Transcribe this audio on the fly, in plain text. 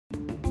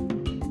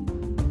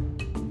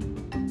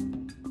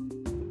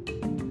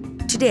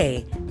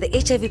Today, the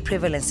HIV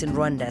prevalence in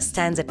Rwanda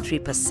stands at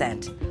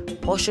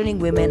 3%, portioning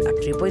women at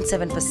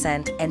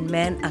 3.7% and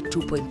men at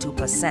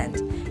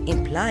 2.2%,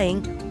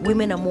 implying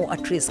women are more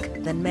at risk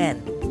than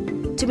men.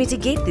 To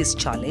mitigate this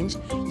challenge,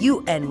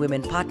 UN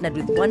Women partnered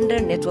with Rwanda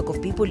Network of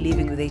People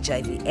Living with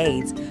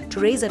HIV/AIDS to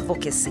raise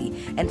advocacy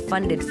and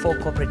funded 4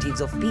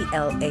 cooperatives of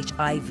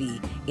PL-HIV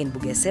in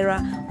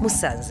Bugesera,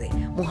 Musanze,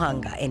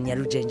 Muhanga and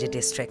Nyarugenge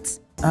districts.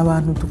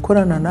 Abantu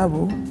dukorana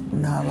nabo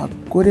ni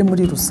abagore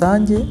muri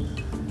rusange,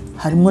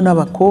 harimo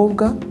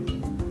n'abakobwa,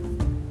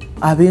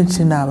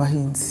 abenshi ni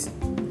abahinzi.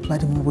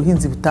 Bari mu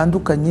buhinzi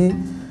butandukanye,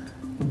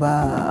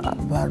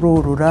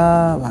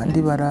 barorora,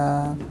 abandi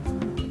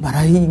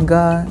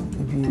barahinga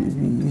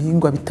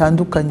ibihingwa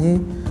bitandukanye.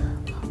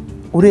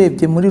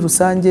 Urebye muri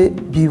rusange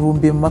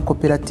bibumbiye mu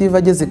makoperative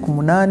ageze ku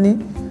 8,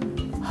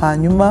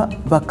 hanyuma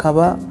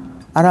bakaba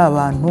ari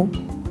abantu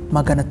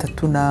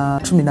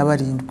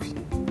 317.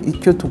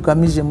 Icyo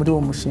tugamije muri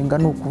uwo mushinga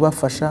ni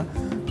ukubafasha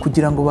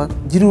kugira ngo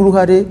bagire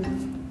uruhare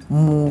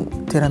mu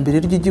terambere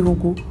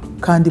ry'igihugu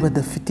kandi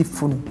badafite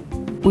ipfunwe.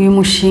 Uyu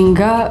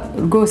mushinga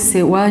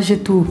rwose waje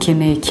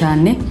tukeneye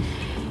cyane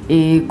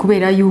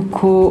kubera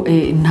yuko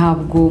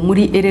ntabwo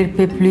muri RRP+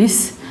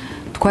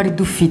 twari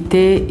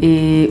dufite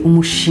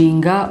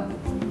umushinga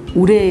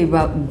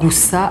ureba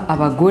gusa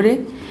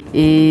abagore.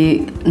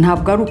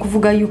 Ntabwo ari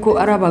ukuvuga yuko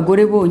ari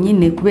abagore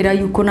bonyine kubera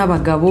yuko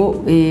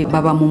n'abagabo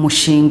baba mu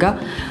mushinga,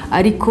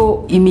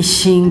 ariko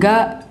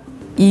imishinga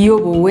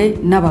iyobowe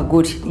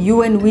n'abagore.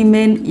 UN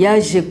Women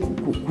yaje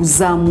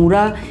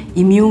kuzamura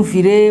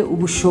imyumvire,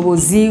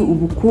 ubushobozi,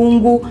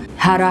 ubukungu.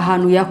 Hari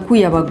ahantu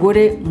yakuye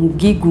abagore mu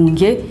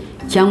bwigunge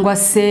cyangwa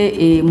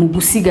se mu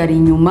gusigara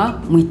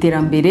inyuma mu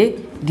iterambere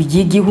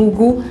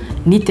ry'igihugu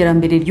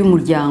n'iterambere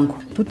ry'umuryango.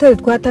 Tutari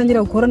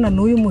twatangira gukorana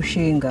n'uyu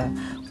mushinga,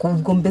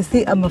 ubwo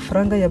mbese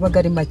amafaranga yabaga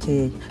ari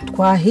makeya.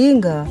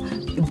 Twahinga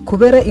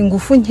kubera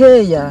ingufu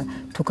nkeya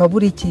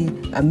tukabura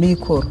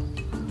amikoro.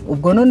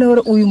 Ubwo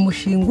noneho uyu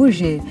mushinga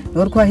uje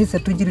no twahise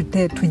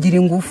tugira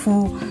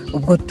ingufu,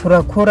 ubwo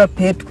turakora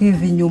pe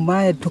twiva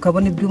inyuma,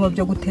 tukabona ibyuma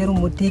byo gutera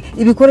umuti,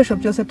 ibikoresho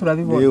byose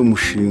turabibona.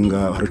 Umushinga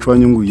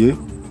haracwanyunguye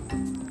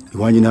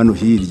iwanye hano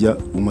hirya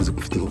umaze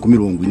gufite inkoko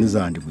 40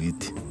 zandi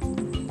bwite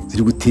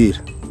ziri gutera.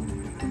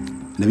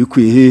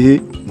 Nabikuye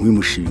hehe mu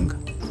mushinga.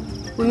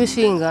 Uyu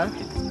mushinga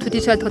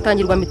tuticara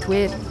twatangirwa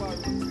mituweli,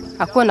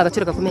 akona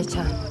agaciro gakomeye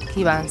cyane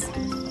kibanze.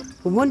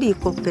 Ubundi iyi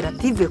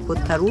cooperative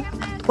Kotaru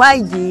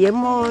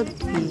twagiyemo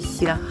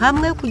twishyira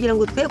hamwe kugira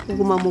ngo twe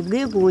kuguma mu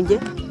bwigunge,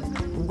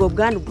 ubwo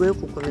bwandu bwo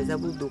gukomeza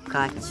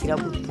budukakira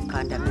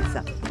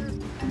budukandamiza.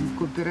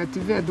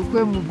 Cooperative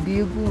yadukuye mu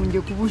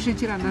bwigunge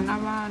kubushikirana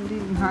n'abandi,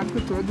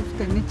 nkatwe tuba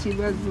dufite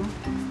n'ikibazo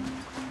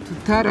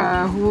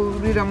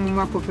tutarahurira mu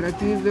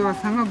makoperative.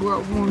 Wasangaga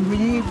umuntu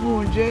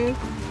yigunje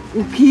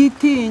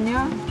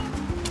ukitinya,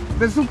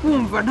 bese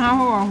ukumva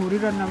ntaho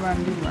wahurira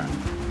n'abandi bantu.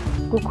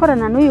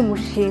 Gukorana n'uyu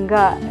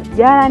mushinga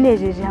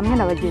byaranejeje hamwe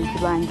na bagenzi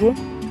banjye,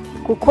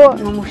 kuko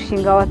ni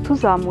umushinga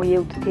watuzamuye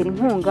udutera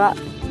inkunga.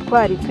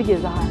 Twari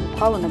tugeze ahantu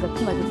twabonaga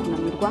tumaze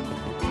kunanirwa,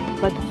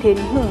 badutera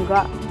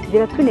inkunga,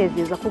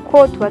 biratunezeza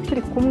kuko tuba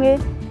turi kumwe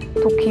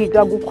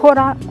tukiga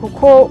gukora,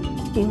 kuko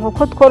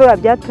inkoko tworora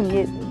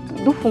byatumye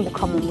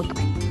dufunguka mu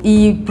mutwe.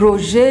 Iyi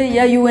projet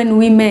ya UN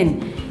Women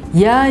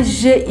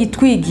yaje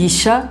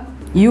itwigisha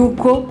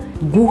yuko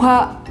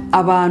guha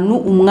abantu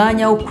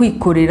umwanya wo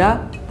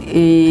kwikorera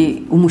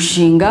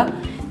umushinga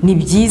ni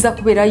byiza,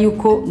 kubera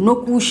yuko no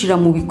kuwushira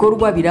mu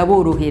bikorwa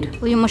biraborohera.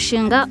 Uyu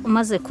mushinga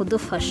umaze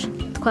kudufasha,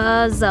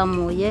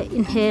 twazamuye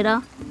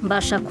intera,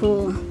 mbasha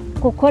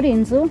gukora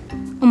inzu.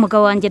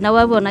 Umugabo wanjye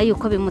nawe abona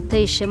yuko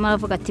bimuteye ishema,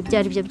 avuga ati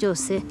byari byo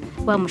byose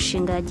wa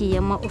mushinga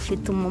yagiyemo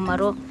ufite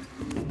umumaro.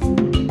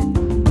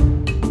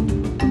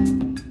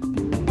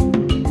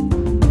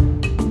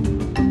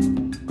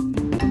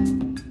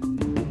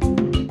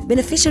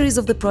 Beneficiaries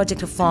of the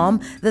project affirm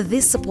that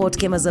this support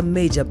came as a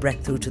major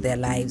breakthrough to their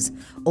lives,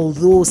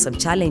 although some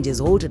challenges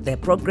halted their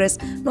progress,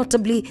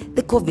 notably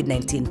the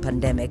COVID-19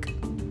 pandemic.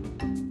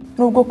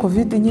 Nubwo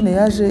COVID nyine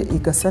yaje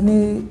igasa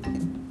ni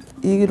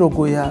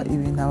irogoya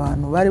ibintu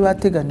abantu bari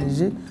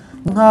bateganije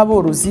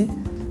nk'aborozi,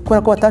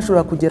 kubera ko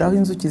batashobora kugeraho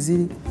inzuki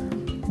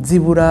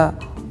zibura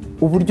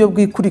uburyo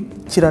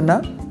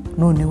bw'ikurikirana,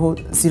 noneho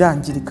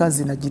zirangirika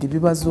zinagira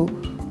ibibazo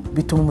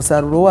bituma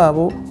umusaruro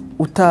wabo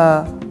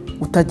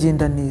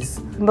utagenda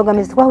neza.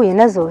 Imbogamizi twahuye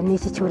nazo ni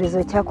iki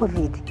cyorezo cya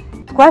COVID.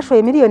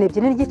 Twashoye miliyoni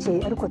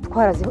 2.5 ariko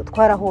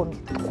twarahombye.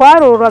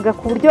 Twarororaga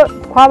ku buryo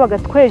twabaga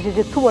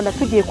twejeje tubona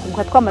tugiye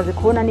kunguka, twamaze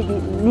kubona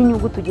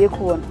n'inyungu tugiye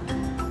kubona,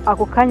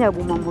 ako kanya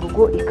guma mu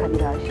rugo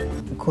ikabiraje.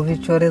 Kuva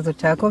icyorezo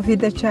cya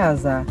COVID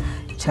cyaza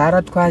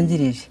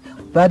cyaratwangirije,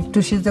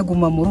 badushize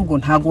guma mu rugo,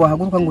 ntago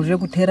wahaguruka ngo uje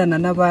guterana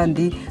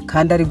n'abandi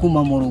kandi ari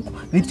guma mu rugo,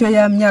 bityo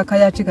ya myaka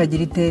yacu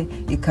ikagira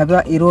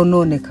ikaba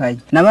irononekaye.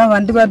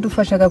 N'abandi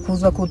badufashaga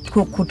kuza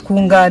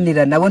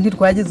kutwunganira nabo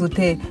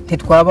ntitwagize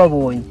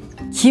ntitwababonye.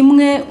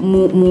 Kimwe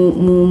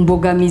mu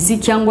mbogamizi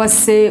cyangwa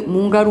se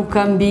mu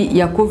ngaruka mbi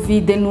ya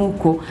COVID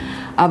nuko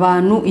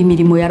abantu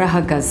imirimo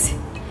yarahagaze.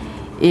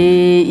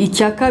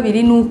 icya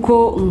kabiri ni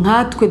uko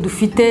nkatwe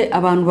dufite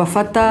abantu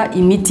bafata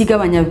imiti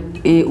igabanya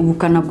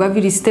ubukana bwa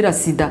virusi itera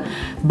sida,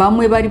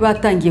 bamwe bari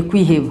batangiye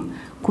kwiheba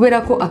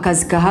kubera ko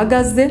akazi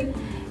kahagaze,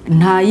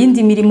 nta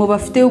yindi mirimo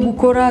bafite yo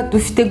gukora,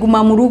 dufite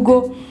guma mu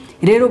rugo,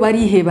 rero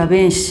bariheba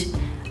benshi.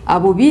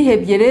 Abo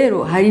bihebye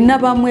rero hari na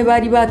bamwe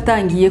bari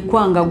batangiye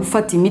kwanga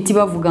gufata imiti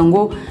bavuga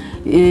ngo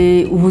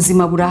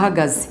ubuzima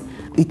burahagaze.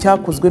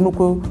 Icyakozwe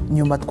nuko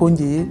nyuma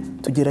twongeye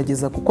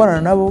tugerageza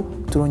gukorana nabo,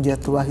 turongera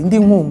tubaha indi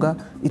nkunga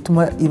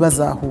ituma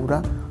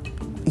ibazahura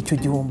icyo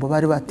gihombo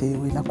bari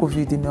batewe na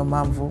covid. Niyo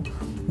mpamvu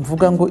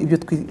mvuga ngo ibyo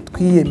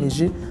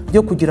twiyemeje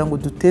byo kugira ngo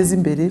duteze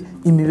imbere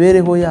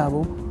imibereho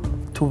yabo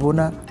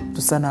tubona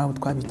dusa naho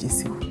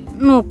twabigezeho.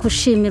 Ni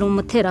ukushimira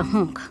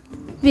umuterankunga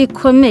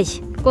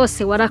bikomeye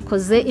rwose,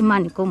 warakoze,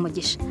 Imana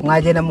igumugisha.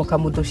 Mwagenda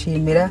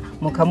mukamudushimira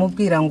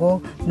mukamubwira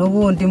ngo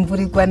n'ubundi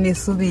imvura igwa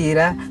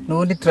nisubira,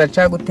 n'ubundi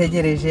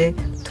turacagutegereje,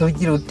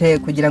 tugira ute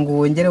kugira ngo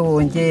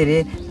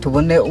wongere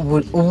tubone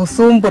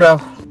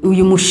ubusumburaho.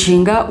 Uyu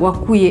mushinga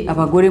wakuye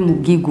abagore mu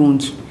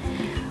bwigunge.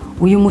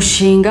 Uyu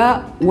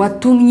mushinga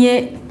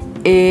watumye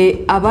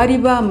abari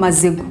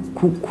bamaze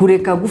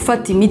kureka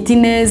gufata imiti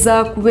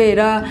neza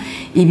kubera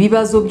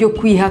ibibazo byo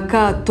kwiha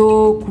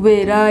akato,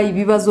 kubera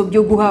ibibazo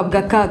byo guhabwa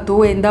akato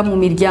wenda mu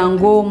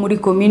miryango, muri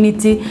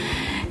community,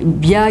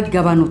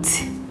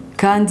 byagabanutse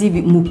kandi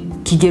mu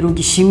kigero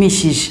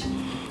gishimishije.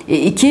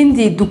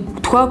 Ikindi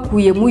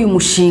twakuye mu uyu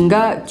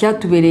mushinga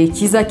cyatubereye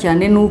cyiza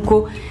cyane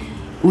nuko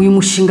uyu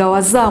mushinga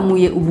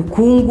wazamuye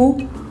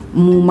ubukungu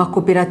mu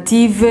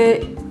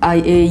makoperative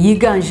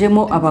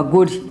yiganjemo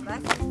abagore.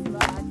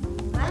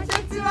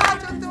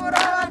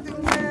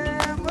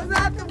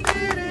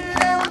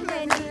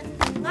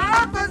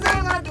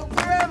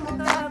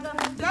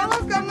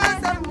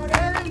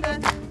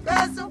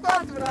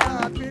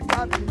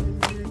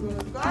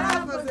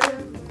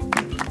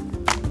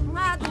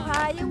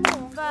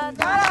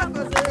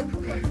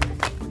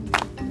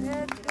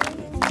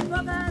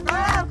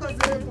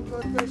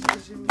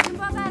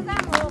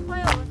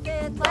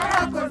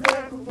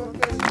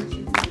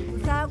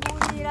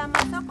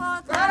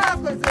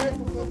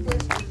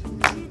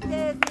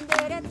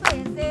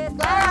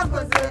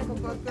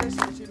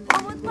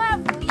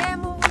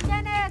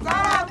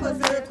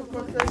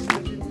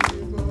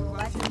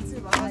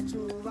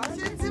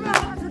 Bacu